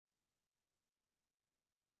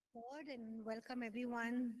Lord, and welcome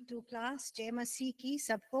everyone to class. Jai Masi ki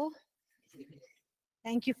sabko.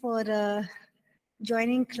 Thank you for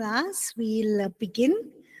joining class. We'll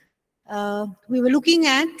begin. We were looking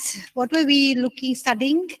at, what were we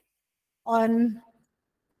studying on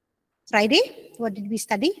Friday? What did we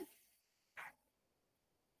study?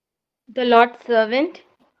 The Lord's servant.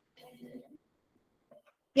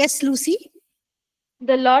 Yes, Lucy?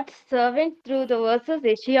 The Lord's servant through the verses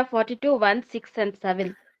Isaiah 42, 1, 6 and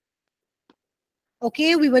 7.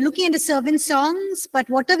 Okay, we were looking at the servant songs, but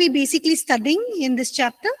what are we basically studying in this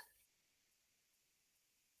chapter?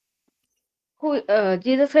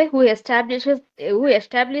 Jesus Christ who established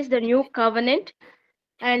the new covenant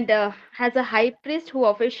and has a high priest who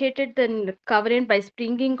officiated the covenant by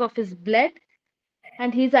sprinkling of his blood,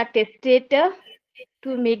 and he's a testator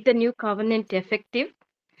to make the new covenant effective.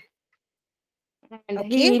 And Okay.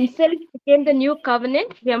 he himself became the new covenant,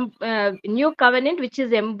 which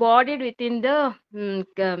is embodied within the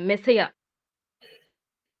Messiah.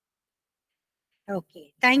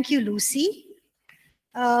 Okay, thank you, Lucy.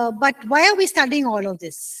 But why are we studying all of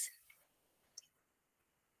this?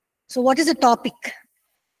 So what is the topic?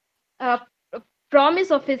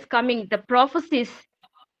 Promise of his coming, the prophecies.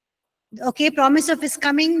 Okay, promise of his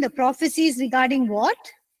coming, the prophecies regarding what?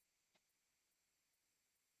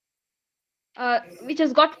 Which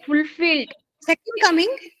has got fulfilled. Second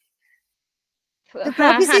coming? The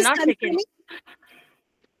prophecies Not second. concerning?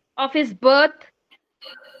 Of his birth.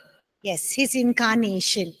 Yes, his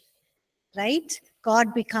incarnation, right?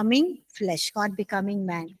 God becoming flesh, God becoming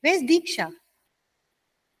man. Where's Deeksha?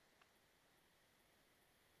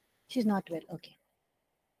 She's not well, okay.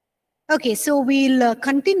 Okay, so we'll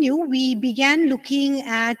continue. We began looking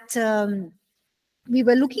at, we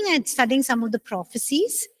were looking at studying some of the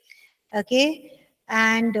prophecies, okay?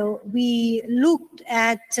 And we looked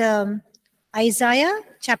at Isaiah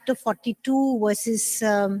chapter 42 verses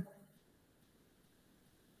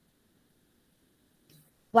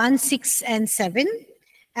 1, 6 and 7.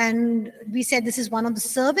 And we said this is one of the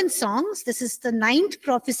servant songs. This is the 9th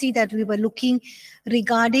prophecy that we were looking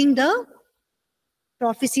regarding the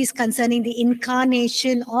prophecies concerning the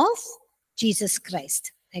incarnation of Jesus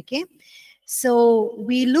Christ. Okay. So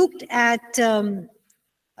we looked at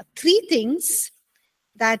 3 things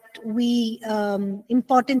that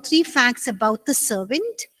important 3 facts about the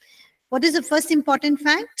servant. What is the first important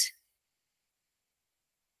fact?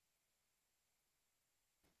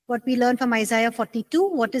 What we learned from Isaiah 42.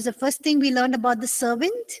 What is the first thing we learned about the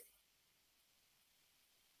servant?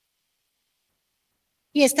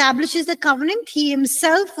 He establishes the covenant. He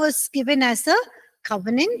himself was given as a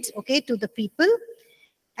covenant, okay, to the people.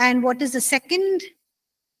 And what is the second?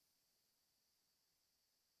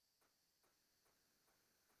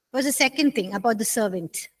 What's the second thing about the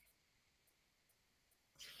servant?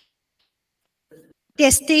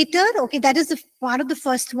 Testator, okay, that is the part of the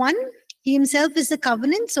first one. He himself is the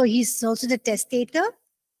covenant, so he's also the testator.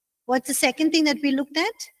 What's the second thing that we looked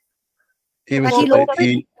at? He was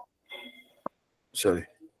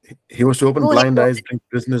to open blind eyes, bring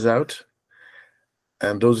prisoners out,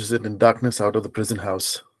 and those who sit in darkness out of the prison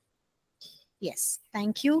house. Yes,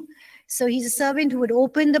 thank you. So he's a servant who would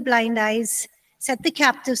open the blind eyes, set the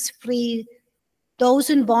captives free.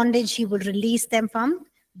 Those in bondage, he would release them from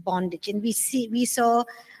bondage. And we saw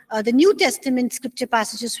the New Testament scripture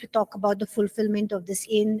passages we talk about the fulfillment of this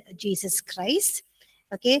in Jesus Christ.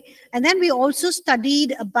 Okay, and then we also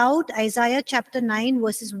studied about Isaiah chapter 9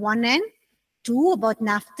 verses 1 and 2 about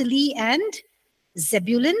Naphtali and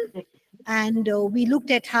Zebulun, and we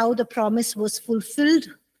looked at how the promise was fulfilled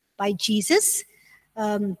by Jesus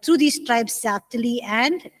through these tribes, Naphtali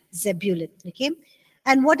and Zebulun. Okay,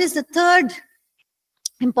 and what is the third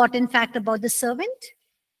important fact about the servant?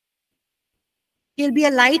 He'll be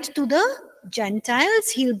a light to the Gentiles.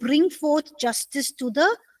 He'll bring forth justice to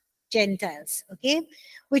the Gentiles. Okay,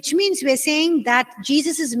 which means we're saying that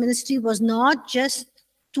Jesus's ministry was not just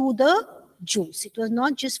to the Jews. It was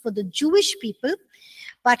not just for the Jewish people,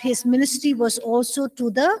 but his ministry was also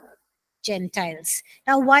to the Gentiles.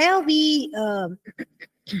 Now, why are we,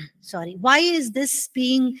 why is this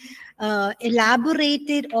being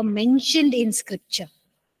elaborated or mentioned in scripture?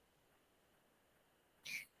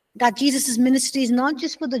 That Jesus' ministry is not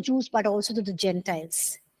just for the Jews, but also to the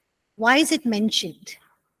Gentiles. Why is it mentioned?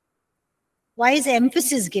 Why is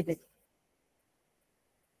emphasis given?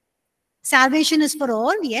 Salvation is for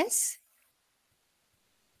all, yes.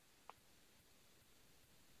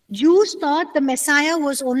 Jews thought the Messiah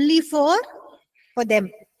was only for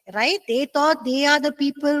them, right? They thought they are the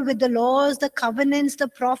people with the laws, the covenants, the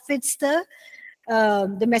prophets, the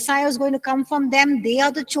the Messiah is going to come from them. They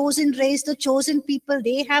are the chosen race, the chosen people.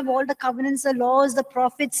 They have all the covenants, the laws, the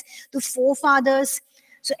prophets, the forefathers.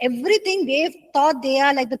 So everything they've thought, they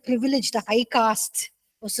are like the privileged, the high caste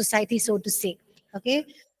of society, so to say. Okay,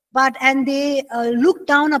 and they look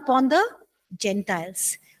down upon the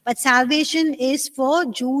Gentiles. But salvation is for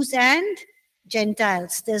Jews and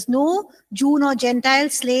Gentiles. There's no Jew nor Gentile,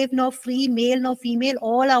 slave nor free, male nor female.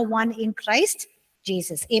 All are one in Christ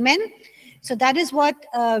Jesus. Amen. So that is what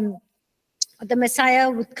the Messiah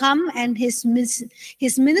would come, and his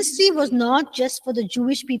ministry was not just for the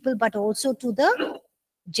Jewish people, but also to the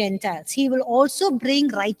Gentiles. He will also bring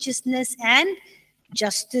righteousness and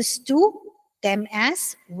justice to them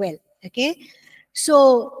as well. Okay,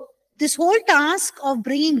 so this whole task of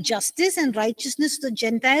bringing justice and righteousness to the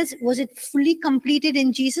Gentiles, was it fully completed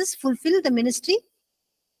in Jesus? Fulfilled the ministry?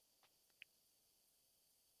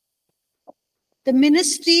 The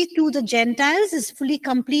ministry to the Gentiles is fully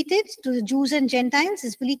completed, to the Jews and Gentiles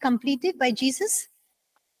is fully completed by Jesus?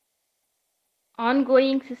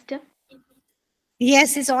 Ongoing, sister.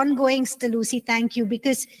 Yes, it's ongoing still, Lucy. Thank you.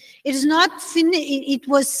 Because it is not finished. It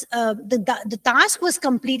was, the task was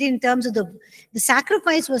completed in terms of the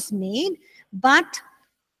sacrifice was made, but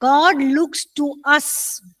God looks to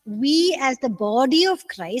us. We as the body of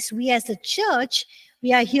Christ, we as the church,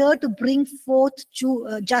 we are here to bring forth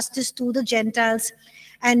justice to the Gentiles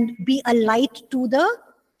and be a light to the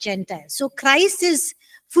Gentiles. So Christ is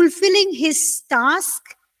fulfilling his task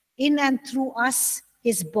in and through us,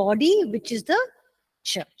 his body, which is the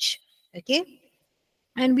church. Okay,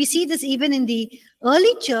 and we see this even in the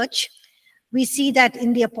early church. We see that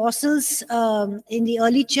in the apostles, in the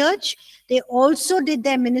early church, they also did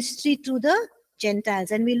their ministry to the Gentiles.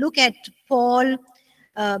 And we look at Paul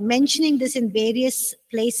mentioning this in various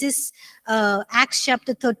places. Acts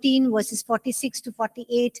chapter 13 verses 46 to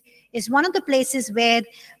 48 is one of the places where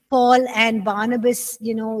Paul and Barnabas,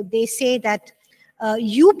 they say that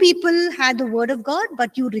you people had the word of God,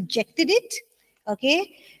 but you rejected it.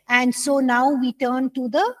 Okay, and so now we turn to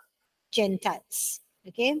the Gentiles.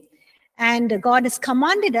 Okay, and God has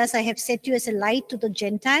commanded us, I have set you as a light to the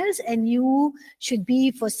Gentiles, and you should be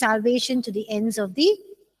for salvation to the ends of the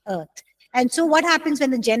earth. And so what happens when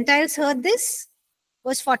the Gentiles heard this?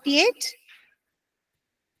 Verse 48.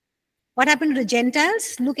 What happened to the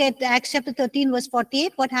Gentiles? Look at Acts chapter 13, verse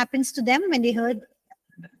 48. What happens to them when they heard?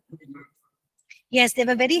 Yes, they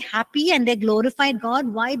were very happy and they glorified God.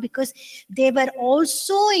 Why? Because they were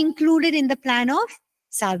also included in the plan of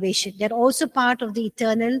salvation. They're also part of the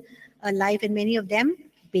eternal life, and many of them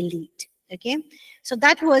believed. Okay, so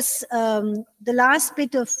that was the last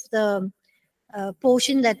bit of the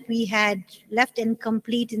portion that we had left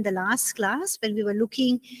incomplete in the last class, when we were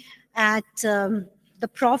looking at the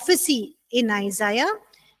prophecy in Isaiah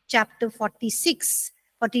chapter 46,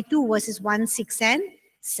 42 verses 1, 6 and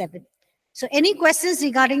 7. So any questions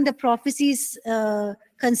regarding the prophecies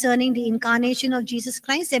concerning the incarnation of Jesus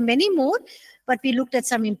Christ? There are many more, but we looked at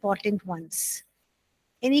some important ones.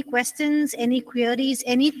 Any questions, any queries,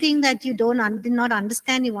 anything that you did not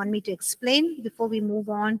understand, you want me to explain before we move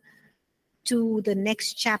on to the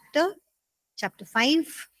next chapter, chapter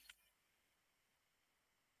 5?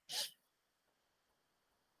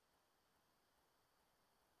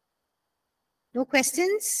 No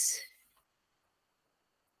questions?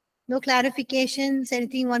 No clarifications?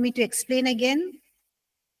 Anything you want me to explain again?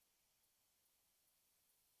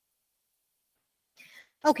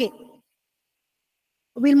 Okay.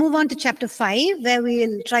 We'll move on to chapter 5, where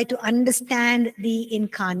we'll try to understand the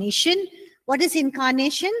incarnation. What is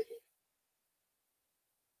incarnation?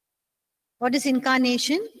 What is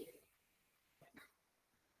incarnation?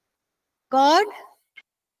 God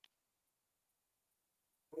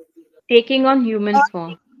Taking on human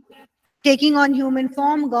form. Taking on human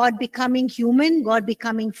form, God becoming human, God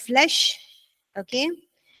becoming flesh. Okay,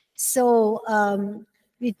 so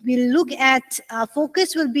we'll look at, our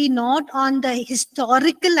focus will be not on the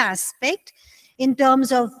historical aspect in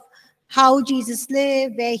terms of how Jesus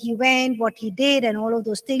lived, where he went, what he did, and all of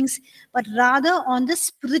those things, but rather on the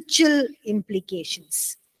spiritual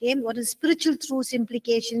implications. Okay, what are spiritual truths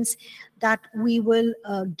implications that we will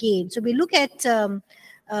gain? So we look at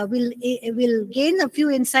we'll gain a few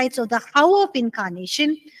insights of the how of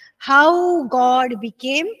incarnation, how God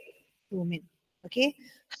became human. Okay,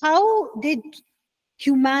 how did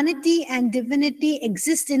humanity and divinity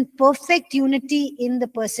exist in perfect unity in the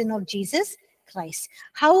person of Jesus Christ?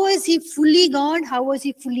 How was he fully God? How was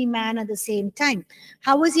he fully man at the same time?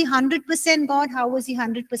 How was he 100% God? How was he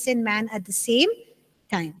 100% man at the same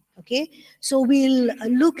time? Okay, so we'll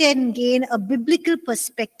look and gain a biblical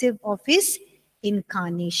perspective of his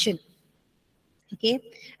incarnation. Okay.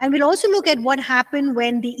 And we'll also look at what happened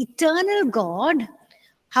when the eternal God,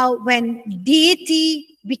 when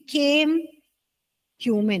deity became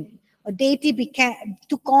human, or deity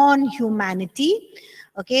took on humanity.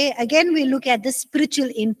 Okay. Again, we look at the spiritual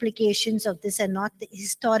implications of this and not the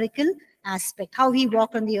historical aspect, how he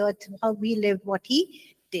walked on the earth, how we lived, what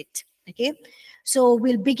he did. Okay. So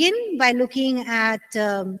we'll begin by looking at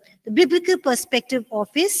the biblical perspective of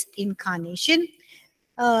his incarnation.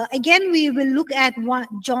 Again, we will look at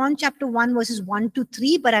John chapter 1 verses 1 to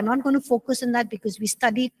 3, but I'm not going to focus on that because we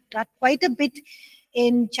studied that quite a bit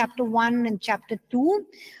in chapter 1 and chapter 2.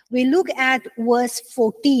 We look at verse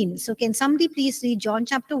 14. So can somebody please read John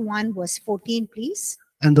chapter 1 verse 14, please?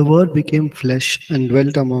 And the Word became flesh and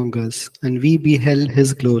dwelt among us, and we beheld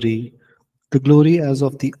his glory, the glory as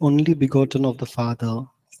of the only begotten of the Father,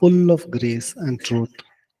 full of grace and truth.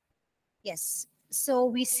 Yes. So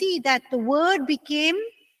we see that the Word became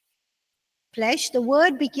flesh, the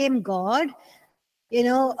Word became God.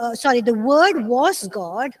 The Word was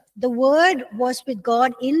God. The Word was with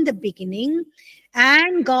God in the beginning,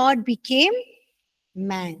 and God became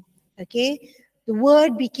man. Okay. The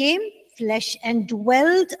Word became flesh and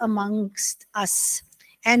dwelt amongst us,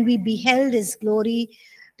 and we beheld his glory,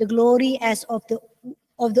 the glory as of the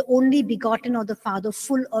only begotten of the Father,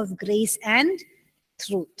 full of grace and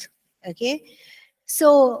truth. Okay.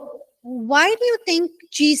 So why do you think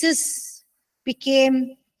Jesus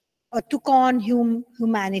became or took on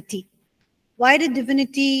humanity? Why did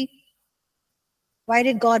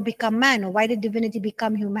God become man, or why did divinity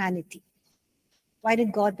become humanity? Why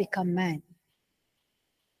did God become man?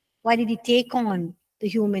 Why did he take on the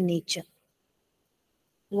human nature?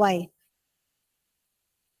 Why?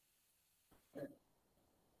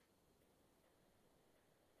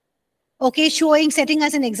 Okay, setting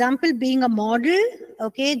us an example, being a model,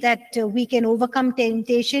 okay, that we can overcome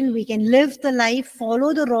temptation, we can live the life,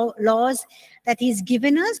 follow the laws that he's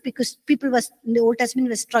given us, because people in the Old Testament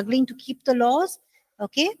were struggling to keep the laws,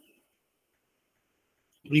 okay?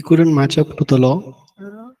 We couldn't match up to the law.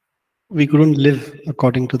 We couldn't live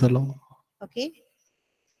according to the law. Okay.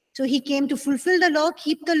 So he came to fulfill the law,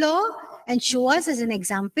 keep the law, and show us as an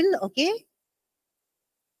example, okay?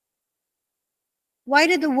 Why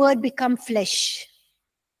did the Word become flesh?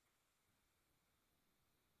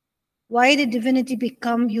 Why did divinity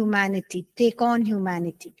become humanity, take on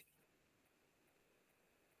humanity?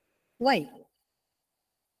 Why?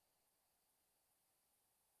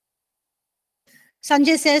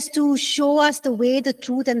 Sanjay says to show us the way, the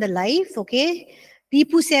truth, and the life, okay?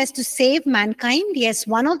 Deepu says to save mankind. Yes,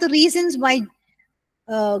 one of the reasons why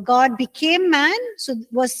God became man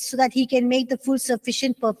was so that he can make the full,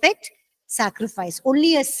 sufficient, perfect sacrifice.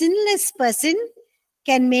 Only a sinless person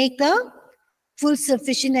can make the full,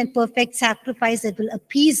 sufficient, and perfect sacrifice that will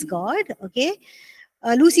appease God, okay?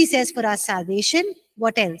 Lucy says for our salvation.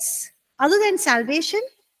 What else? Other than salvation?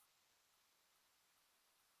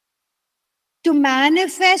 To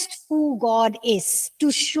manifest who God is,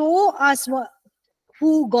 to show us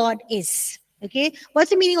who God is, okay?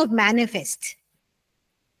 What's the meaning of manifest?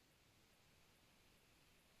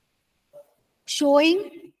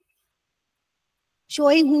 Showing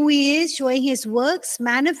who he is, showing his works.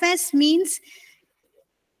 Manifest means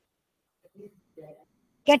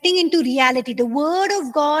getting into reality. The Word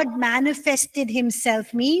of God manifested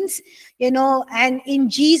himself means, and in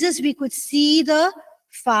Jesus we could see the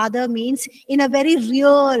Father, means in a very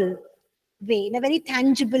real way, in a very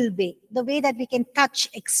tangible way, the way that we can touch,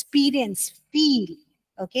 experience, feel,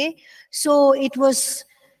 okay? So it was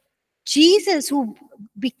Jesus who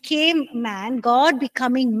became man, God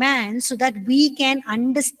becoming man, so that we can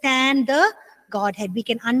understand the Godhead, we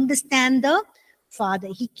can understand the Father.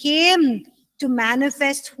 He came to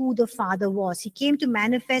manifest who the Father was. He came to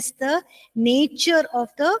manifest the nature of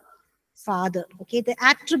the Father, okay, the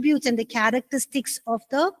attributes and the characteristics of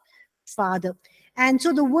the Father. And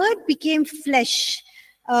so the Word became flesh.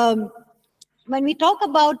 When we talk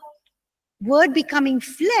about Word becoming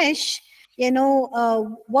flesh,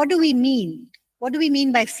 what do we mean? What do we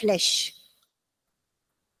mean by flesh?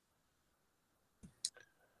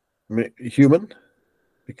 Human.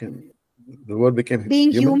 The Word became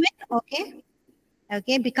being human. Okay.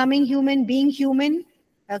 Okay. Becoming human, being human.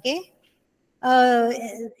 Okay.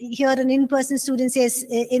 Here an in-person student says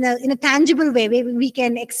in a tangible way, where we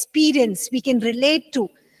can experience, we can relate to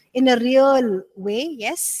in a real way.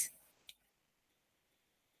 Yes.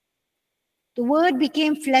 The Word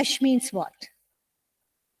became flesh means what?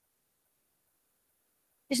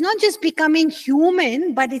 It's not just becoming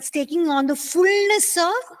human, but it's taking on the fullness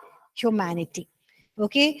of humanity.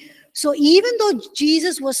 Okay, so even though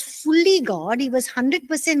Jesus was fully God, he was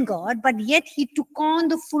 100% God, but yet he took on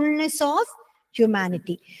the fullness of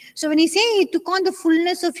humanity. So when he say he took on the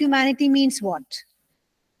fullness of humanity means what?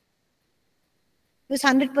 He was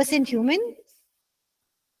 100% human.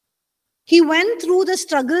 He went through the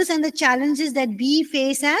struggles and the challenges that we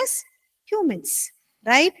face as humans,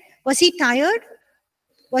 right? Was he tired?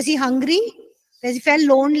 Was he hungry? Was he felt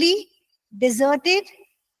lonely, deserted?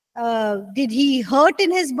 Did he hurt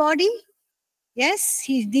in his body? Yes.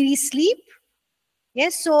 Did he sleep?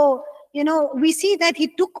 Yes. So, we see that he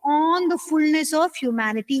took on the fullness of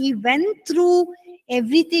humanity. He went through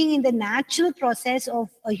everything in the natural process of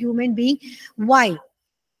a human being. Why?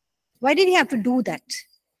 Why did he have to do that?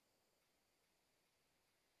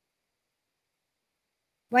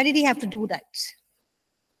 Why did he have to do that?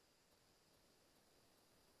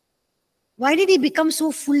 Why did he become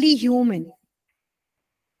so fully human?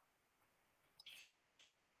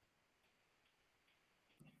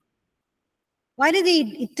 Why did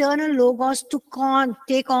the eternal Logos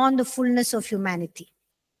take on the fullness of humanity?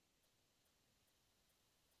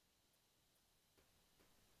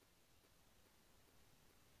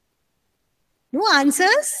 No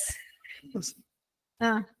answers?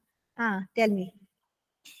 Tell me.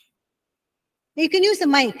 You can use the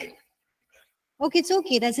mic. Okay, it's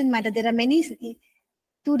okay. Doesn't matter. There are many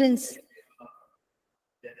students.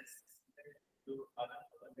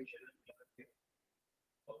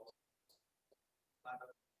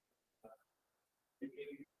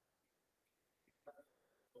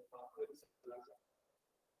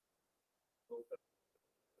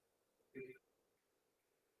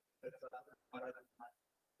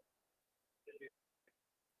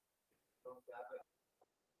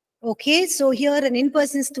 Okay, so here an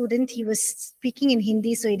in-person student, he was speaking in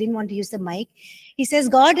Hindi, so he didn't want to use the mic. He says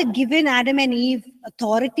God had given Adam and Eve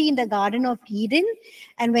authority in the Garden of Eden,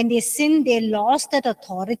 and when they sinned, they lost that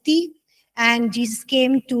authority, and Jesus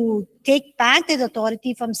came to take back that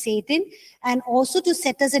authority from Satan, and also to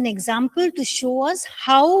set us an example to show us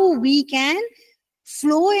how we can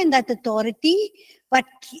flow in that authority, but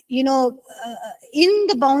in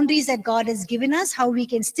the boundaries that God has given us, how we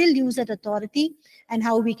can still use that authority and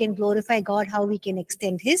how we can glorify God, how we can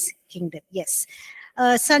extend his kingdom. Yes.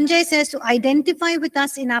 Sanjay says to identify with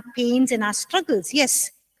us in our pains and our struggles. Yes,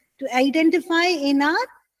 to identify in our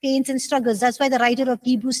pains and struggles. That's why the writer of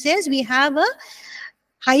Hebrews says we have a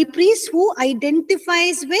high priest who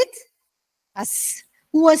identifies with us,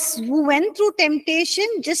 who went through temptation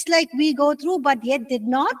just like we go through, but yet did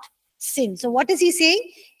not sin. So what is he saying?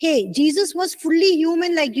 Hey, Jesus was fully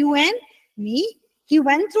human like you and me. He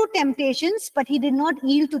went through temptations, but he did not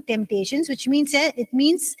yield to temptations, which means it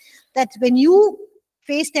means that when you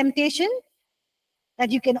face temptation, that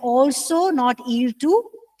you can also not yield to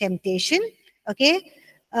temptation. Okay.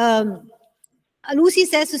 Lucy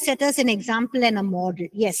says to set us an example and a model.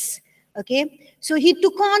 Yes. Okay. So he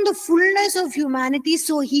took on the fullness of humanity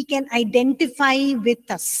so he can identify with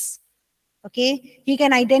us. Okay. He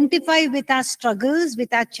can identify with our struggles,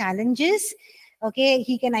 with our challenges. Okay.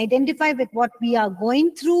 He can identify with what we are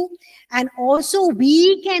going through. And also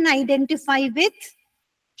we can identify with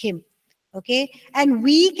him. Okay. And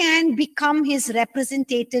we can become his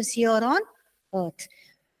representatives here on earth.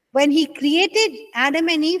 When he created Adam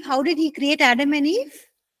and Eve, how did he create Adam and Eve?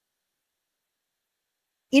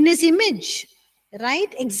 In his image,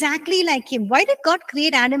 right? Exactly like him. Why did God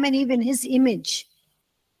create Adam and Eve in his image?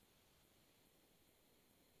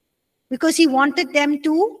 Because he wanted them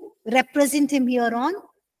to represent him here on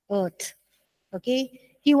earth. Okay?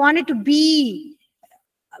 He wanted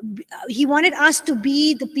us to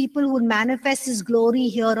be the people who would manifest his glory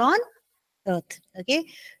here on earth. Okay,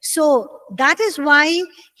 so that is why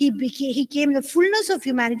he came the fullness of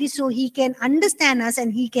humanity, so he can understand us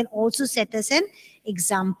and he can also set us an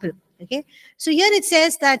example. Okay, so here it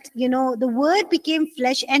says that the word became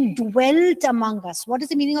flesh and dwelt among us. What is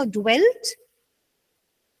the meaning of dwelt?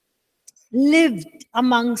 Lived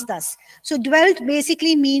amongst us. So dwelt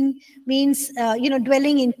basically means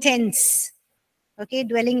dwelling in tents. Okay,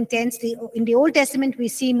 dwelling in tents. In the Old Testament, we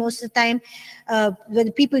see most of the time when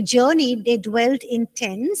the people journeyed, they dwelt in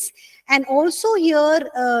tents. And also here,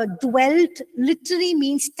 dwelt literally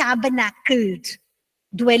means tabernacled,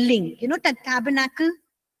 dwelling. Tabernacle?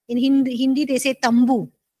 In Hindi, they say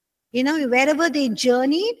tambu. Wherever they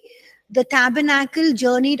journeyed, the tabernacle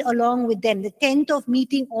journeyed along with them. The tent of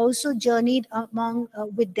meeting also journeyed along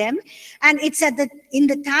with them. And it's in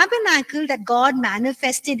the tabernacle that God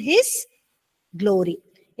manifested his glory.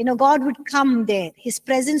 God would come there. His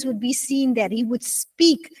presence would be seen there. He would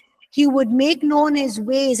speak. He would make known his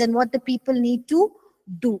ways and what the people need to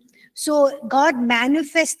do. So God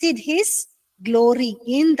manifested his glory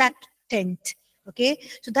in that tent. Okay,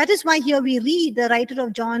 so that is why here we read the writer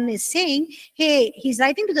of John is saying, hey, he's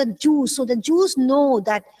writing to the Jews. So the Jews know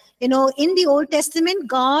that, in the Old Testament,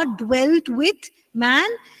 God dwelt with man.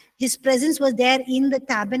 His presence was there in the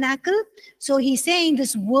tabernacle. So he's saying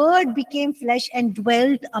this word became flesh and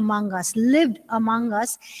dwelt among us, lived among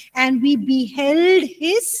us, and we beheld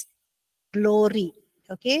his glory.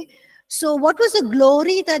 Okay, so what was the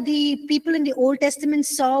glory that the people in the Old Testament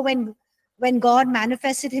saw when God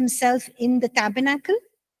manifested himself in the tabernacle?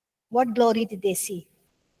 What glory did they see?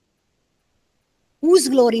 Whose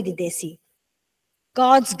glory did they see?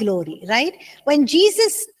 God's glory, right? When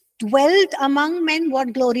Jesus dwelt among men,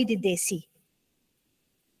 what glory did they see?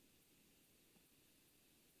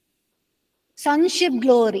 Sonship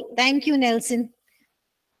glory. Thank you, Nelson.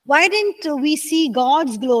 Why didn't we see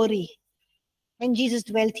God's glory when Jesus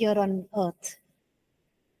dwelt here on earth?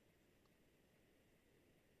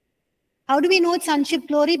 How do we know it's sonship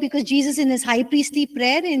glory? Because Jesus in his high priestly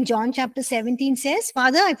prayer in John chapter 17 says,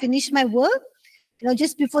 Father, I finished my work.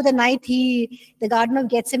 Just before the night the Garden of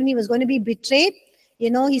Gethsemane was going to be betrayed.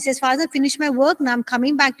 He says, Father, finish my work. Now I'm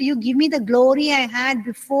coming back to you. Give me the glory I had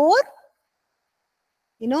before.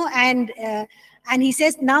 And he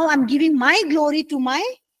says, now I'm giving my glory to my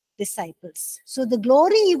disciples. So the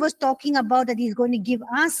glory he was talking about that he's going to give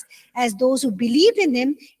us as those who believe in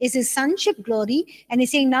him is his sonship glory. And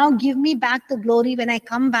he's saying, now give me back the glory when I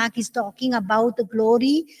come back. He's talking about the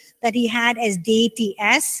glory that he had as deity,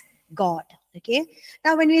 as God. Okay.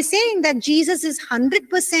 Now, when we're saying that Jesus is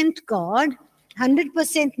 100% God,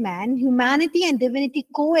 100% man, humanity and divinity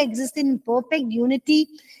coexist in perfect unity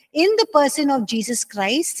in the person of Jesus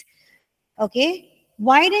Christ. Okay.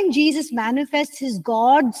 Why didn't Jesus manifest his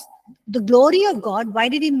God's, the glory of God? Why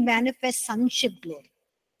did he manifest sonship glory?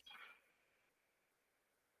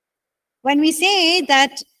 When we say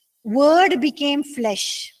that word became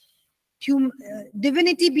flesh,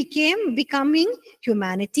 divinity becoming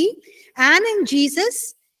humanity, and in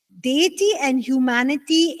Jesus, deity and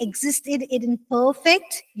humanity existed in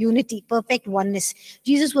perfect unity, perfect oneness.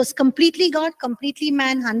 Jesus was completely God, completely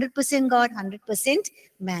man, 100% God, 100%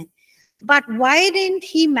 man. But why didn't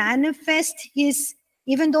he manifest his,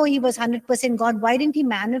 even though he was 100% God, why didn't he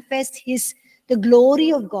manifest the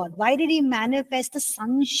glory of God? Why did he manifest the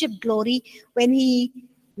sonship glory when he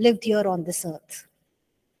lived here on this earth?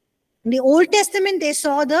 In the Old Testament, they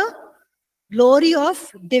saw the glory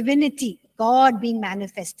of divinity, God being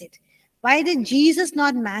manifested. Why did Jesus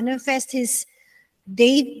not manifest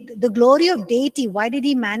the glory of deity? Why did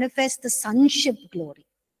he manifest the sonship glory?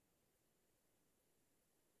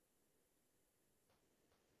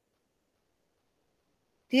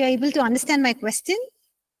 Are you able to understand my question?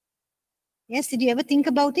 Yes, did you ever think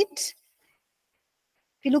about it?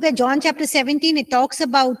 If you look at John chapter 17, it talks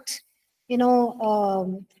about,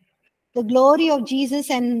 the glory of Jesus,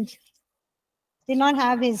 and did not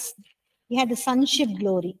have he had the sonship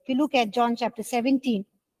glory. If you look at John chapter 17,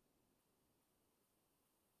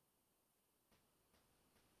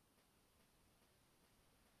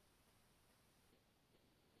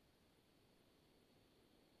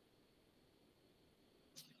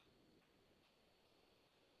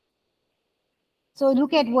 so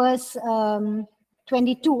look at verse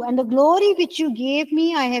 22. And the glory which you gave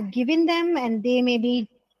me, I have given them, and they may be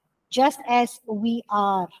just as we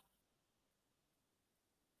are.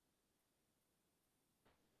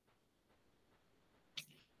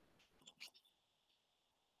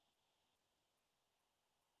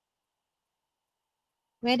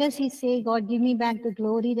 Where does he say, God, give me back the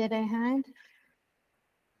glory that I had?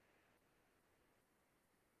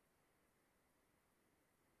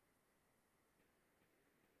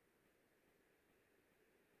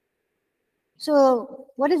 So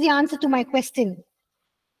what is the answer to my question?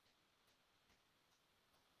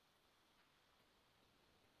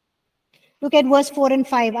 Look at verse 4 and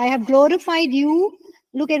 5. I have glorified you.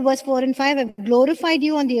 Look at verse 4 and 5. I have glorified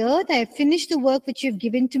you on the earth. I have finished the work which you have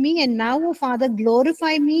given to me. And now, O Father,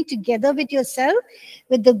 glorify me together with yourself,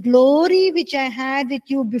 with the glory which I had with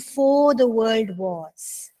you before the world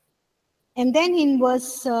was. And then in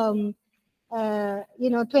verse 22,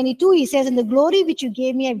 he says, and the glory which you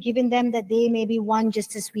gave me, I've given them, that they may be one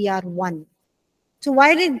just as we are one. So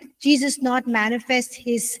why did Jesus not manifest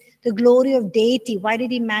the glory of deity? Why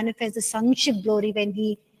did he manifest the sonship glory when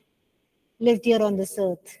he lived here on this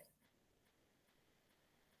earth?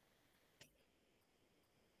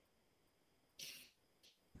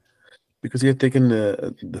 Because he had taken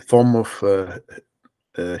the form of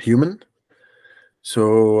human.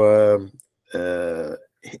 So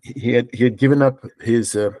he had given up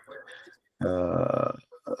his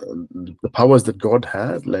the powers that God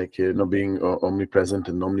had, like being omnipresent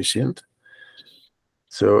and omniscient.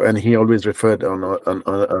 So, and he always referred on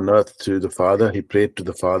earth to the Father. He prayed to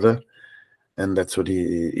the Father, and that's what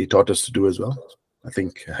he taught us to do as well. I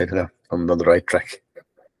think, I don't know, I'm on the right track.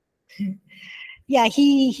 Yeah,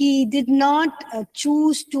 he did not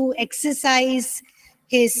choose to exercise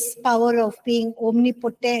his power of being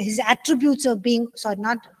omnipotent, his attributes of being, sorry,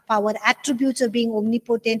 not power, attributes of being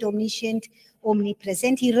omnipotent, omniscient,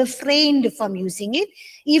 omnipresent. He refrained from using it,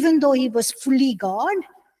 even though he was fully God.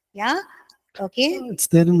 Yeah, okay. It's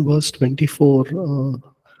there in verse 24.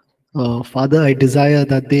 Father, I desire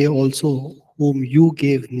that they also, whom you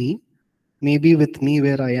gave me, may be with me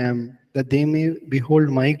where I am, that they may behold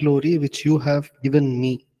my glory which you have given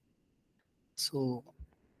me. So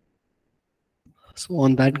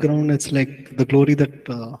on that ground, it's like the glory that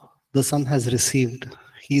the Son has received.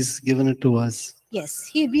 He's given it to us.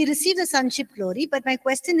 Yes, we received the sonship glory, but my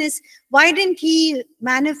question is, why didn't he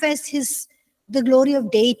manifest the glory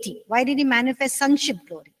of deity? Why did he manifest sonship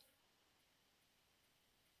glory?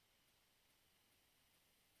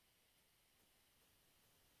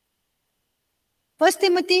 First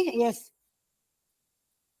Timothy, yes.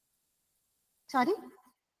 Sorry?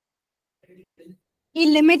 He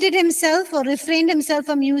limited himself or refrained himself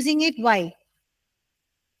from using it. Why?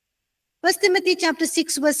 First Timothy chapter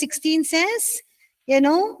 6 verse 16 says,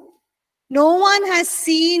 no one has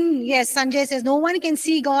seen, yes, Sanjay says, no one can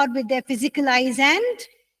see God with their physical eyes and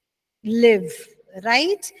live,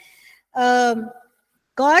 right?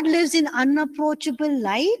 God lives in unapproachable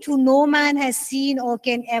light, who no man has seen or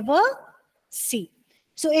can ever see.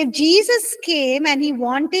 So if Jesus came and he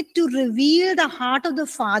wanted to reveal the heart of the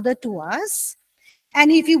Father to us, and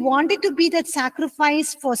if he wanted to be that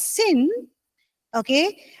sacrifice for sin,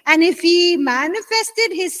 okay, and if he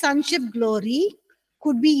manifested his sonship glory,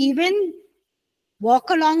 could we even walk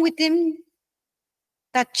along with him,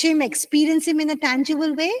 touch him, experience him in a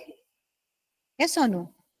tangible way? Yes or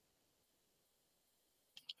no?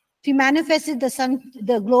 If he manifested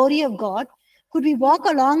the glory of God, could we walk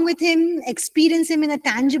along with him, experience him in a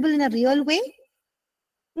tangible, in a real way?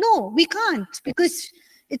 No, we can't, because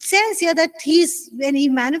it says here that when he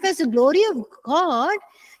manifests the glory of God,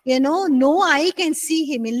 no eye can see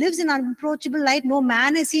him. He lives in unapproachable light. No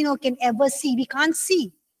man has seen or can ever see. We can't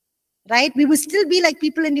see, right? We would still be like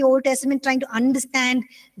people in the Old Testament trying to understand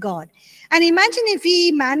God. And imagine if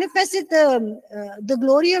he manifested the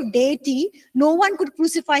glory of deity, no one could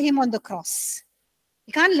crucify him on the cross.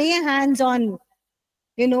 You can't lay hands on,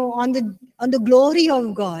 on the glory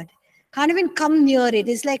of God. Can't even come near it.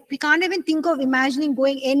 It's like we can't even think of imagining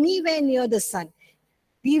going anywhere near the sun.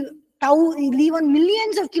 We live on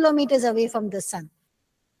millions of kilometers away from the sun.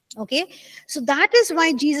 Okay, so that is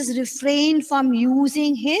why Jesus refrained from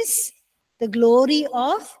using the glory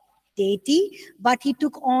of deity, but he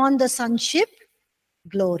took on the sonship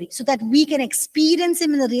glory so that we can experience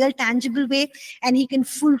him in a real tangible way, and he can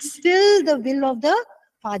fulfill the will of the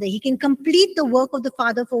Father. He can complete the work of the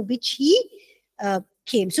Father for which he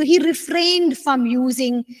came. So he refrained from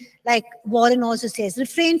using, like Warren also says,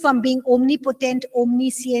 refrained from being omnipotent,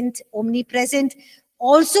 omniscient, omnipresent.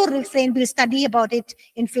 Also refrained, we'll study about it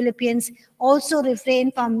in Philippians, also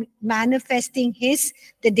refrained from manifesting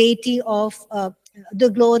the deity of the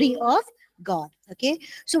glory of God. Okay,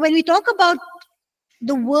 so when we talk about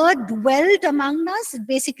the word dwelt among us, it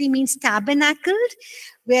basically means tabernacled,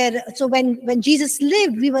 so when Jesus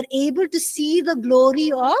lived, we were able to see the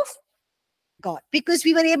glory of God, because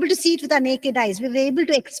we were able to see it with our naked eyes. We were able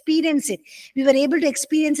to experience it. We were able to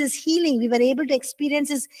experience his healing. We were able to experience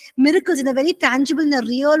his miracles in a very tangible, in a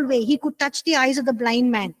real way. He could touch the eyes of the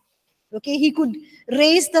blind man. Okay, he could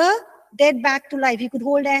raise the dead back to life. He could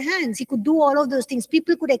hold their hands. He could do all of those things.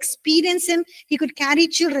 People could experience him. He could carry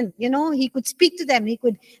children. He could speak to them. He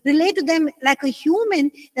could relate to them like a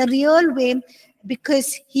human, in a real way,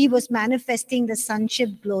 because he was manifesting the sonship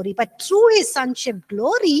glory. But through his sonship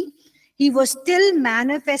glory, he was still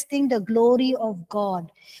manifesting the glory of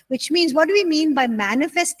God. Which means, what do we mean by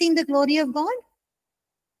manifesting the glory of God?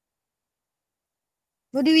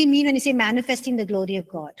 What do we mean when you say manifesting the glory of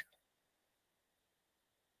God?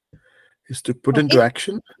 Is to put into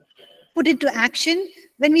action. Put into action.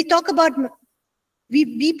 When we talk about,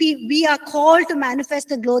 we are called to manifest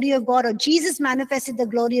the glory of God, or Jesus manifested the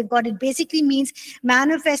glory of God. It basically means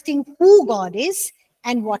manifesting who God is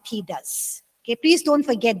and what he does. Okay, please don't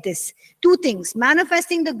forget this. Two things.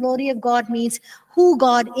 Manifesting the glory of God means who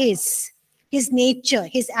God is, his nature,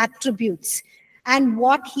 his attributes, and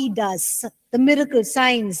what he does, the miracles,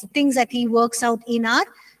 signs, things that he works out in our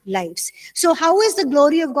lives. So how is the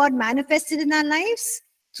glory of God manifested in our lives?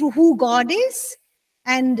 through who God is.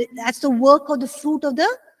 And that's the work of the fruit of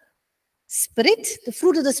the Spirit. The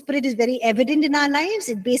fruit of the Spirit is very evident in our lives.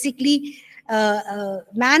 It basically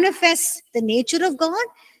manifests the nature of God.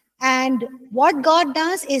 And what God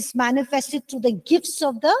does is manifested through the gifts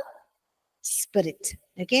of the Spirit.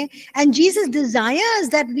 Okay. And Jesus desires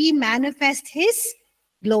that we manifest his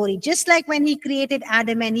glory, just like when he created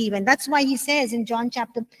Adam and Eve. And that's why he says in John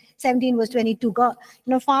chapter 17, verse 22, God,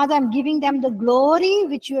 Father, I'm giving them the glory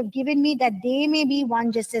which you have given me, that they may be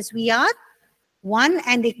one just as we are one,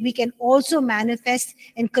 and we can also manifest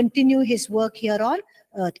and continue his work here on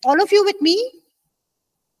earth. All of you with me?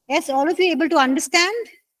 Yes, all of you able to understand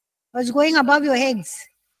what's going above your heads?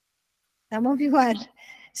 Some of you are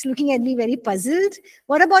just looking at me very puzzled.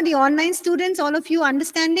 What about the online students? All of you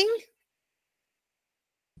understanding?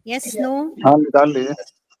 Yes, no?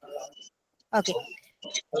 Okay.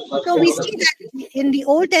 So we see that in the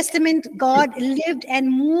Old Testament, God lived and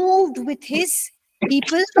moved with his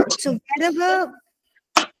people. So wherever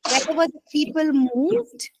the people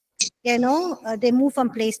moved, they move from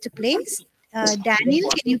place to place. Daniel,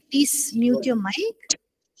 can you please mute your mic?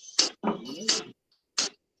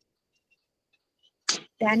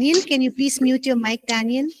 Daniel, can you please mute your mic,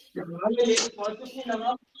 Daniel?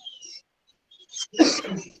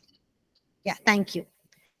 Yeah, thank you.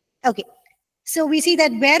 Okay. So we see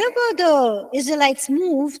that wherever the Israelites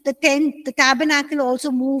moved, the tabernacle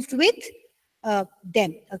also moved with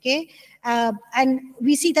them. Okay. And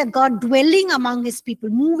we see that God dwelling among his people,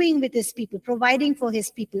 moving with his people, providing for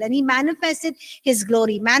his people. And he manifested his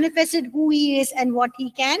glory, manifested who he is and what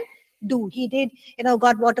he can do. He did,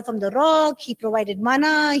 got water from the rock. He provided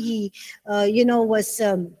manna. He,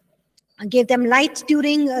 gave them light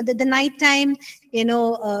during the night time,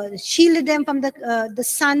 shielded them from the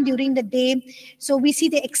sun during the day. So we see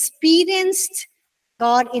they experienced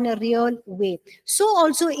God in a real way. So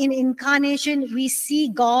also in incarnation, we see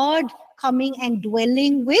God coming and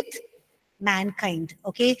dwelling with mankind.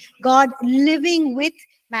 Okay, God living with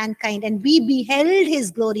mankind, and we beheld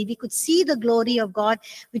his glory. We could see the glory of God,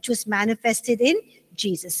 which was manifested in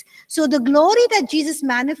Jesus. So the glory that Jesus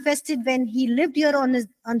manifested when he lived here on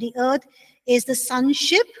the earth is the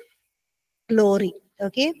sonship glory.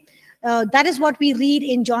 Okay, that is what we read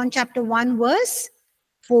in John chapter 1 verse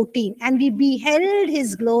 14. And we beheld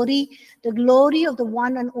his glory, the glory of the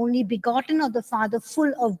one and only begotten of the Father,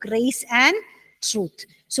 full of grace and truth.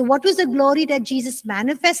 So what was the glory that Jesus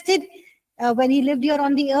manifested when he lived here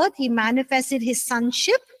on the earth? He manifested his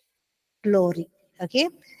sonship glory. Okay.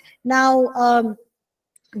 Now,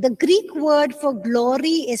 the Greek word for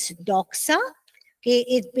glory is doxa. Okay,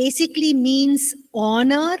 it basically means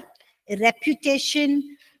honor,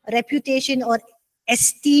 reputation, or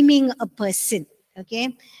esteeming a person.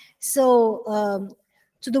 Okay, so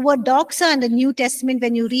the word doxa in the New Testament,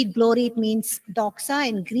 when you read glory, it means doxa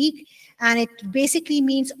in Greek, and it basically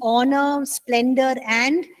means honor, splendor,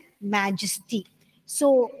 and majesty.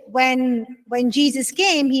 So when Jesus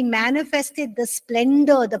came, he manifested the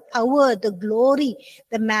splendor, the power, the glory,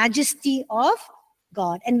 the majesty of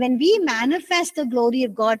God. And when we manifest the glory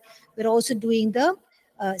of God, we're also doing the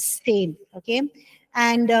same. Okay,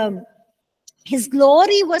 and his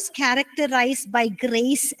glory was characterized by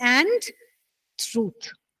grace and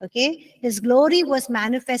truth. Okay, his glory was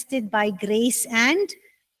manifested by grace and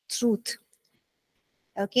truth.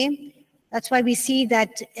 Okay, that's why we see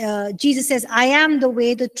that Jesus says, I am the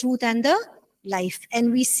way, the truth, and the life.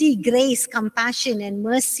 And we see grace, compassion, and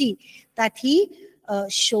mercy that he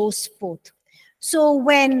shows forth. So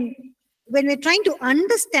when we're trying to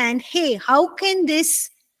understand, hey, how can this,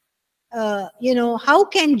 how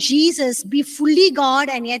can Jesus be fully God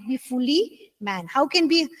and yet be fully man? How can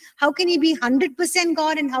he be 100%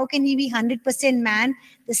 God and how can he be 100% man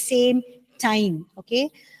the same time? Okay.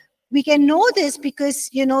 We can know this because,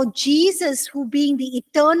 Jesus, who being the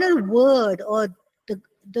eternal word or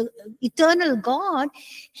the eternal God,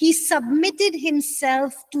 he submitted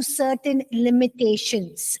himself to certain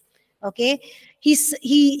limitations. Okay.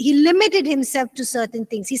 He limited himself to certain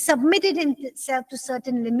things. He submitted himself to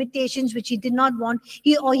certain limitations which he did not want.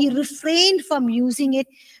 He refrained from using it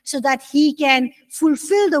so that he can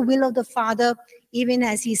fulfill the will of the Father even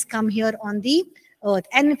as he's come here on the earth.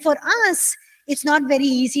 And for us, it's not very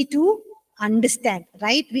easy to understand,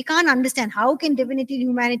 right? We can't understand how can divinity and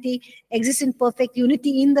humanity exist in perfect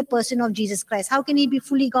unity in the person of Jesus Christ. How can he be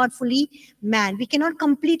fully God, fully man? We cannot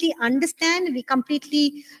completely understand. We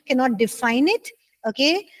completely cannot define it.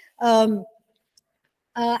 Okay. And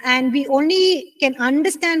we only can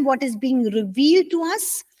understand what is being revealed to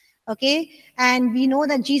us. Okay. And we know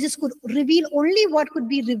that Jesus could reveal only what could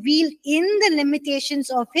be revealed in the limitations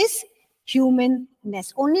of his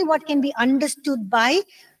humanness, only what can be understood by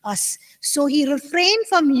us. So he refrained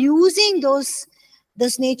from using those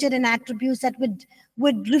nature and attributes that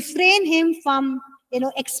would refrain him from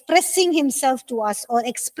expressing himself to us, or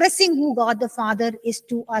expressing who God the Father is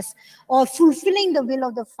to us, or fulfilling the will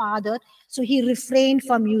of the Father. So he refrained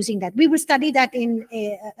from using that. We will study that in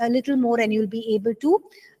a little more, and you'll be able to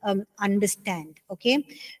understand. Okay,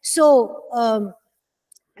 so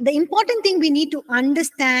the important thing we need to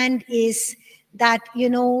understand is that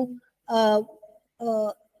of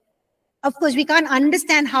course we can't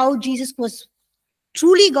understand how Jesus was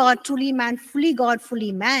truly God, truly man, fully God,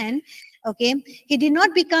 fully man. Okay, he did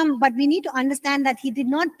not become, but we need to understand that he did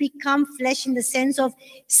not become flesh in the sense of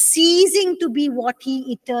ceasing to be what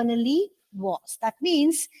he eternally was. That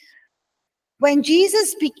means when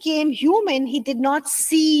Jesus became human, he did not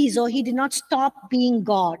cease, or he did not stop being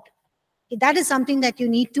God. That is something that you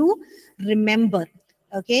need to remember.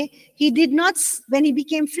 Okay, he did not, when he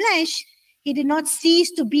became flesh, he did not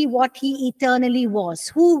cease to be what he eternally was.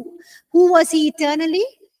 Who was he eternally?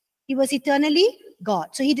 He was eternally God.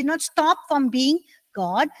 So he did not stop from being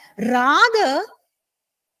God. Rather,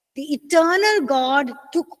 the eternal God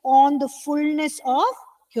took on the fullness of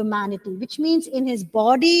humanity, which means in his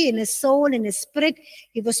body, in his soul, in his spirit,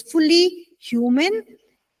 he was fully human,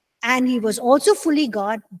 and he was also fully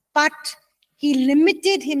God, but he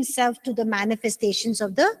limited himself to the manifestations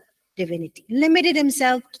of the divinity. Limited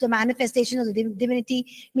himself to the manifestation of the divinity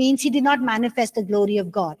means he did not manifest the glory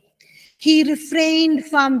of God. He refrained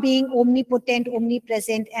from being omnipotent,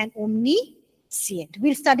 omnipresent, and omniscient.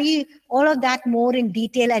 We'll study all of that more in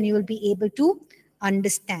detail, and you will be able to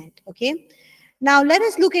understand. Okay. Now let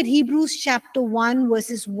us look at Hebrews chapter 1,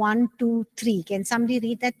 verses 1 to 3. Can somebody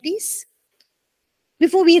read that, please?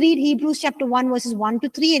 Before we read Hebrews chapter 1, verses 1 to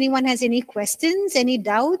 3, anyone has any questions, any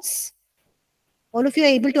doubts? All of you are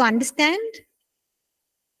able to understand?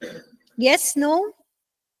 Yes, no?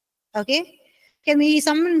 Okay. Can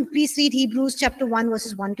someone please read Hebrews chapter 1,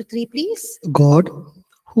 verses 1 to 3, please? God,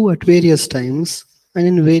 who at various times and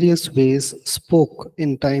in various ways spoke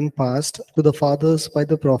in time past to the fathers by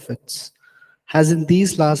the prophets, has in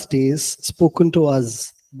these last days spoken to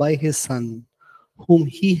us by his Son, whom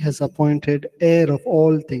he has appointed heir of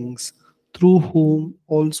all things, through whom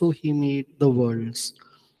also he made the worlds,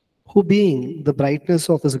 who being the brightness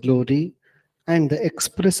of his glory and the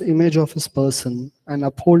express image of his person, and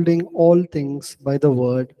upholding all things by the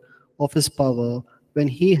word of his power, when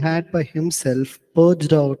he had by himself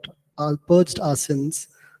purged our sins,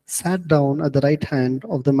 sat down at the right hand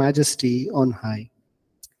of the majesty on high.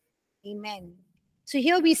 Amen. So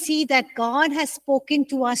here we see that God has spoken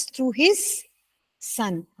to us through his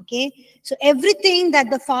Son. Okay. So everything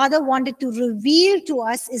that the Father wanted to reveal to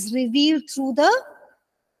us is revealed through the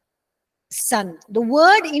Son. The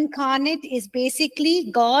word incarnate is basically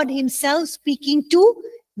God himself speaking to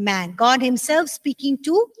man. God himself speaking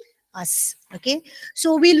to us. Okay.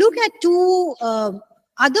 So we look at two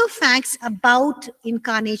other facts about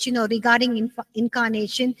incarnation, or regarding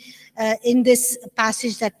incarnation in this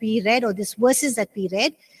passage that we read, or this verses that we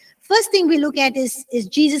read. First thing we look at is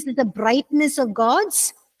Jesus is the brightness of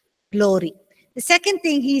God's glory. The second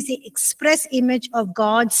thing, he is the express image of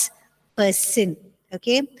God's person.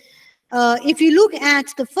 Okay. If you look at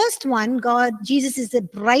the first one, Jesus is the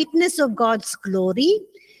brightness of God's glory.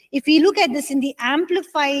 If you look at this in the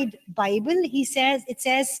Amplified Bible, it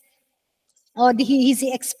says, or he's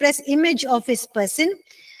the express image of his person.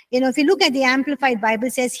 If you look at the Amplified Bible,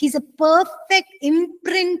 it says he's a perfect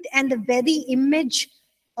imprint and the very image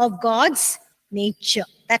of God's nature.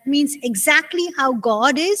 That means exactly how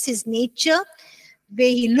God is, his nature, where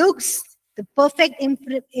he looks, the perfect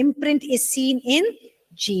imprint is seen in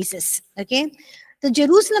Jesus. Okay. The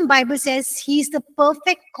Jerusalem Bible says he's the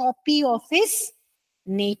perfect copy of his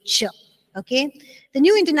nature. Okay. The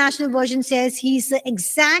New International Version says he's the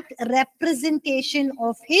exact representation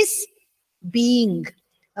of his being.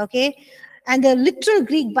 Okay. And the literal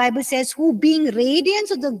Greek Bible says, who being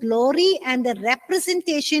radiance of the glory and the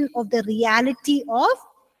representation of the reality of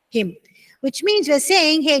him. Which means we're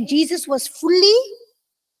saying, hey, Jesus was fully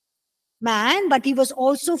man, but he was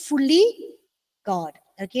also fully God.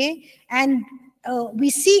 Okay. And we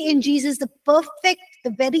see in Jesus the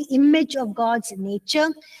very image of God's nature.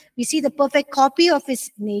 We see the perfect copy of his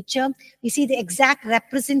nature. We see the exact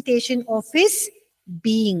representation of his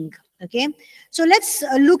being. Okay. So let's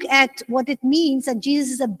look at what it means that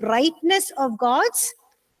Jesus is the brightness of God's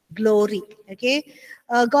glory. Okay.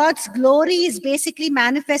 God's glory is basically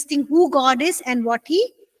manifesting who God is and what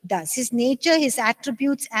he does, his nature, his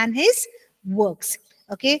attributes, and his works.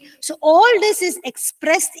 Okay. So all this is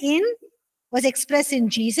expressed in was expressed in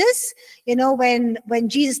Jesus. When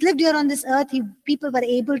Jesus lived here on this earth, people were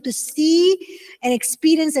able to see and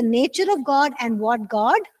experience the nature of God and what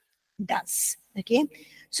God does. Okay.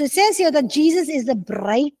 So it says here that Jesus is the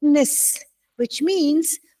brightness, which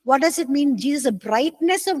means, what does it mean? Jesus, the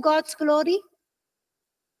brightness of God's glory?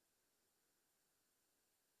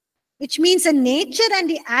 Which means the nature and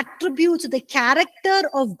the attributes, the character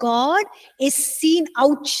of God is seen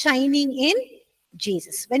outshining in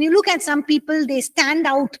Jesus. When you look at some people, they stand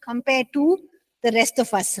out compared to the rest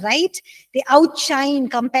of us, right? They outshine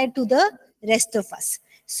compared to the rest of us.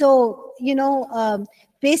 So,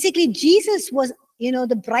 basically Jesus was,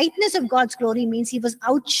 the brightness of God's glory means he was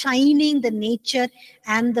outshining the nature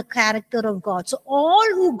and the character of God. So all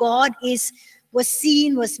who God is was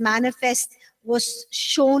seen, was manifest, was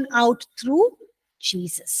shown out through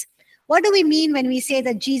Jesus. What do we mean when we say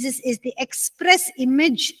that Jesus is the express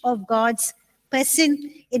image of God's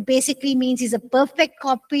person? It basically means he's a perfect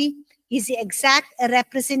copy. He's the exact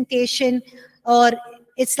representation, or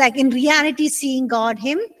it's like in reality seeing God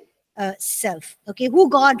himself. Okay,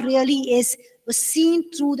 who God really is was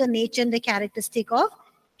seen through the nature and the characteristic of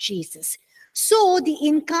Jesus. So the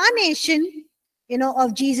incarnation,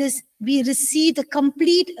 of Jesus, we receive the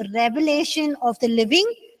complete revelation of the living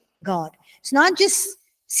God. It's not just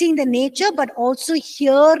seeing the nature, but also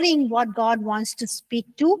hearing what God wants to speak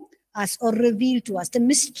to us or reveal to us. The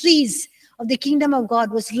mysteries of the kingdom of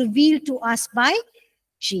God was revealed to us by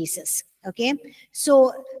Jesus. Okay,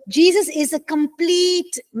 so Jesus is a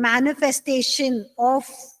complete manifestation of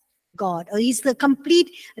God, or he's the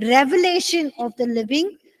complete revelation of the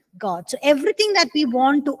living God. So everything that we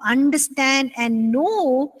want to understand and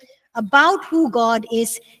know about who God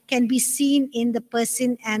is can be seen in the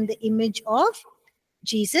person and the image of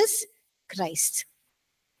Jesus Christ.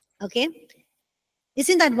 Okay,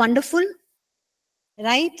 isn't that wonderful?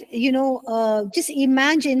 Right? Just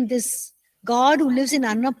imagine this God who lives in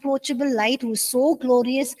unapproachable light, who is so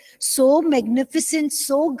glorious, so magnificent,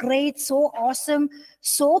 so great, so awesome,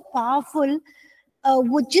 so powerful,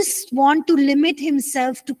 would just want to limit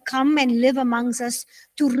himself to come and live amongst us,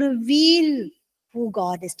 to reveal who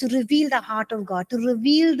God is, to reveal the heart of God, to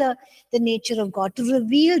reveal the nature of God, to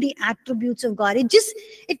reveal the attributes of God.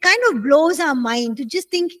 It kind of blows our mind to just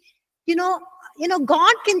think,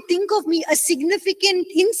 God can think of me, a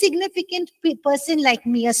insignificant person like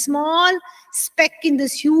me, a small speck in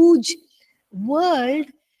this huge world,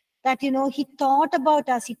 that, he thought about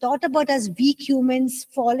us. He thought about us weak humans,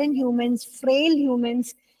 fallen humans, frail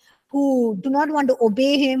humans, who do not want to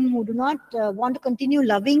obey him, who do not want to continue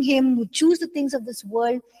loving him, who choose the things of this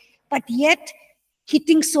world. But yet, he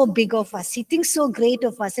thinks so big of us. He thinks so great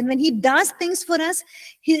of us. And when he does things for us,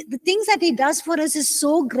 the things that he does for us is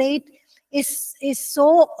so great, is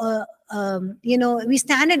so, we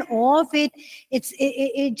stand in awe of it.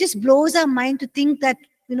 It just blows our mind to think that,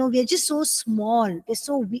 we are just so small.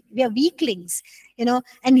 We are weaklings,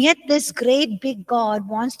 and yet this great big God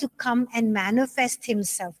wants to come and manifest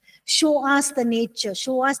himself, show us the nature,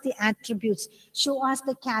 show us the attributes, show us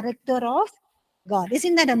the character of God.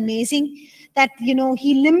 Isn't that amazing? That,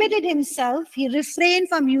 he limited himself. He refrained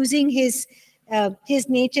from using his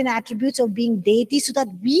nature and attributes of being deity, so that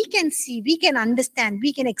we can see, we can understand,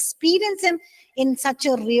 we can experience him in such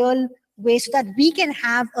a real way, so that we can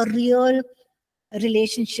have a real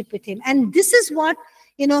relationship with him. And this is what,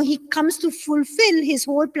 he comes to fulfill his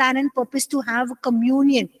whole plan and purpose, to have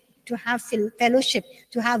communion, to have fellowship,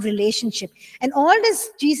 to have relationship. And all this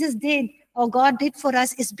Jesus did, or God did for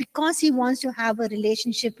us, is because he wants to have a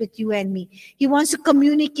relationship with you and me. He wants to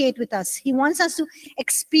communicate with us. He wants us to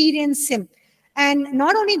experience him. And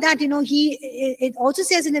not only that, it also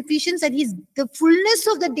says in Ephesians that the fullness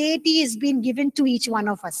of the deity is being given to each one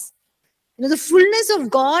of us. The fullness of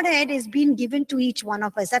Godhead is being given to each one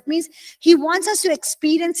of us. That means he wants us to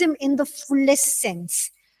experience him in the fullest sense.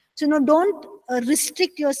 So don't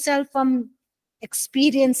restrict yourself from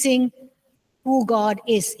experiencing who God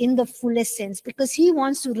is in the fullest sense, because he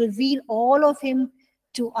wants to reveal all of him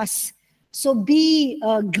to us. So be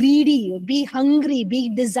greedy, be hungry,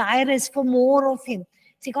 be desirous for more of him.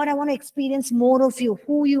 Say, God, I want to experience more of you,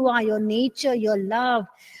 who you are, your nature, your love,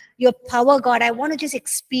 your power, God. I want to just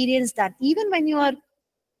experience that. Even when you are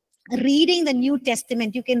reading the New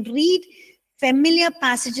Testament, you can read familiar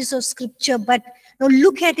passages of scripture, but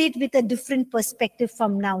look at it with a different perspective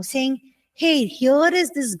from now, saying, hey, here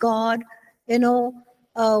is this God,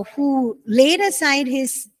 who laid aside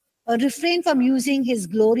his, refrained from using his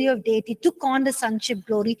glory of deity, took on the sonship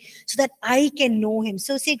glory, so that I can know him.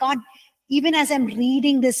 So say, God, even as I'm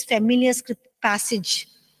reading this familiar script passage,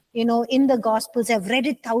 in the Gospels. I've read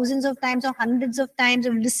it thousands of times or hundreds of times.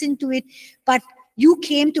 I've listened to it. But you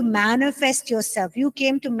came to manifest yourself. You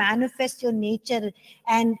came to manifest your nature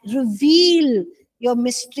and reveal your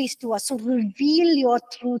mysteries to us. So reveal your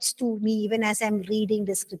truths to me even as I'm reading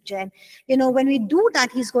the scripture. And, when we do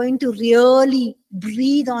that, he's going to really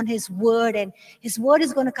breathe on his word, and his word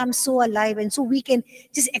is going to come so alive. And so we can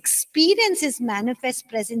just experience his manifest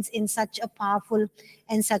presence in such a powerful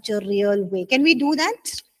and such a real way. Can we do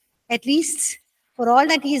that? At least for all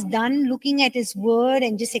that he's done, looking at his word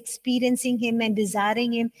and just experiencing him and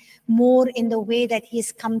desiring him more in the way that he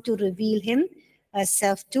has come to reveal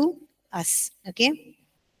himself to us. Okay.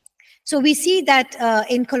 So we see that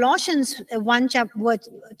in Colossians 1,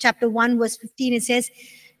 chapter 1, verse 15, it says,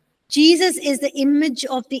 Jesus is the image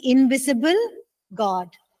of the invisible God.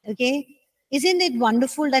 Okay. Isn't it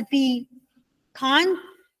wonderful that we can't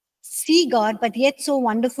see God, but yet so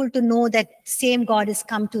wonderful to know that same God has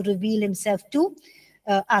come to reveal himself to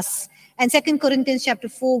us. And 2 Corinthians chapter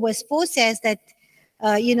 4, verse 4 says that,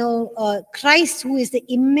 Christ, who is the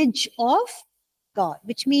image of God,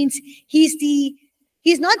 which means he's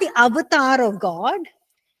not the avatar of God.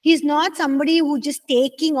 He's not somebody who just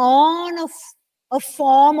taking on a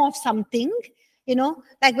form of something,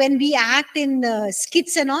 like when we act in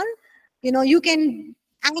skits and all, you can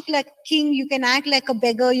act like a king, you can act like a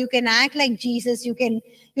beggar, you can act like Jesus, you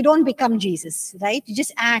don't become Jesus, right? You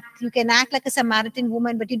just act. You can act like a Samaritan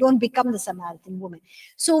woman, but you don't become the Samaritan woman.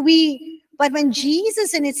 But when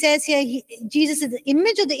Jesus, and it says here, Jesus is the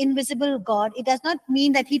image of the invisible God, it does not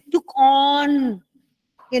mean that he took on,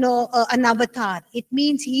 an avatar. It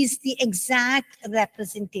means he's the exact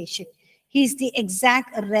representation. He's the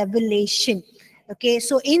exact revelation. Okay,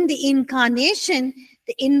 so in the incarnation,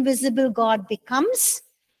 the invisible God becomes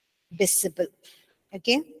visible.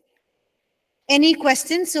 Okay. Any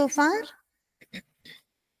questions so far?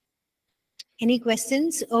 Any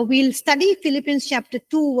questions? We'll study Philippians chapter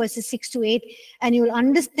 2, verses 6 to 8, and you'll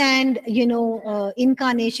understand,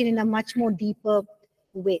 incarnation in a much more deeper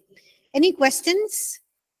way. Any questions?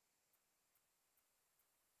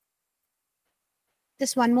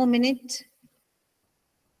 Just one more minute.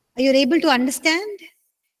 Are you able to understand?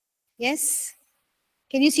 Yes?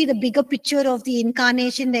 Can you see the bigger picture of the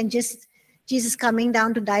incarnation than just Jesus coming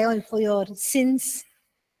down to die for your sins?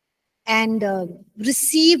 And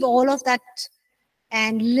receive all of that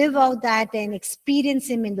and live out that and experience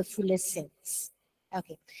him in the fullest sense.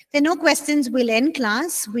 Okay. If there are no questions, we'll end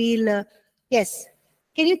class. Yes.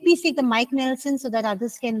 Can you please take the mic, Nelson, so that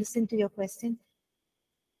others can listen to your question?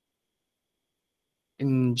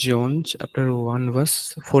 In John chapter 1,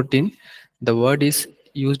 verse 14, the word is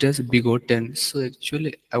used as begotten. So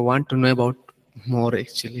actually, I want to know about more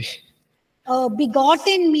actually.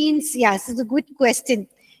 Begotten means, yes, it's a good question.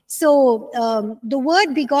 So the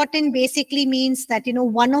word begotten basically means that,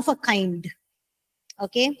 one of a kind.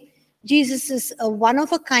 Okay. Jesus is one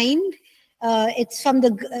of a kind. It's from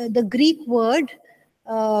the Greek word.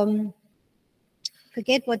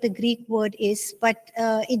 Forget what the Greek word is, but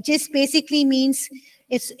it just basically means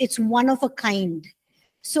it's one of a kind.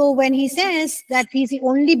 So when he says that he's the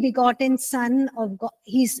only begotten Son of God,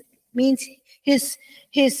 means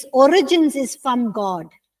his origins is from God.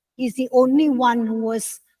 He's the only one who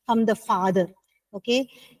was from the Father. Okay,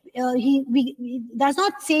 he does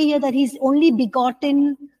not say here that he's only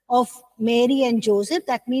begotten of Mary and Joseph.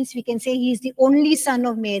 That means we can say he's the only son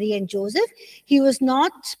of Mary and Joseph. He was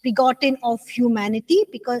not begotten of humanity,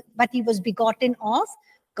 but he was begotten of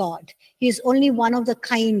God. He is only one of the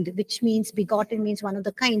kind, which means begotten means one of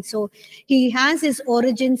the kind. So he has his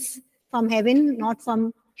origins from heaven, not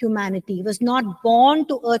from humanity. He was not born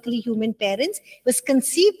to earthly human parents. He was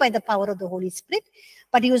conceived by the power of the Holy Spirit,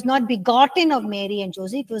 but he was not begotten of Mary and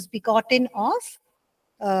Joseph. He was begotten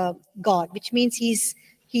of God, which means he's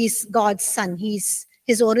God's son.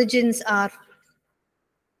 His origins are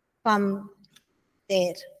from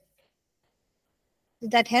there.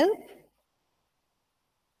 Did that help?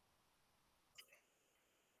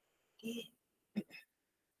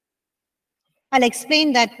 I'll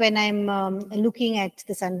explain that when I'm looking at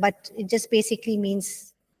the sun, but it just basically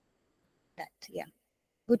means that. Yeah.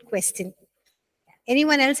 Good question.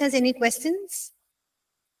 Anyone else has any questions?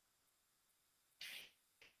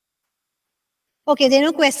 Okay, there are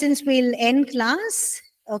no questions. We'll end class.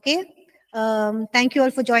 Okay. Thank you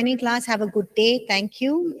all for joining class. Have a good day. Thank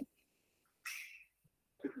you.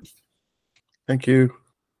 Thank you.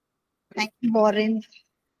 Thank you, Warren.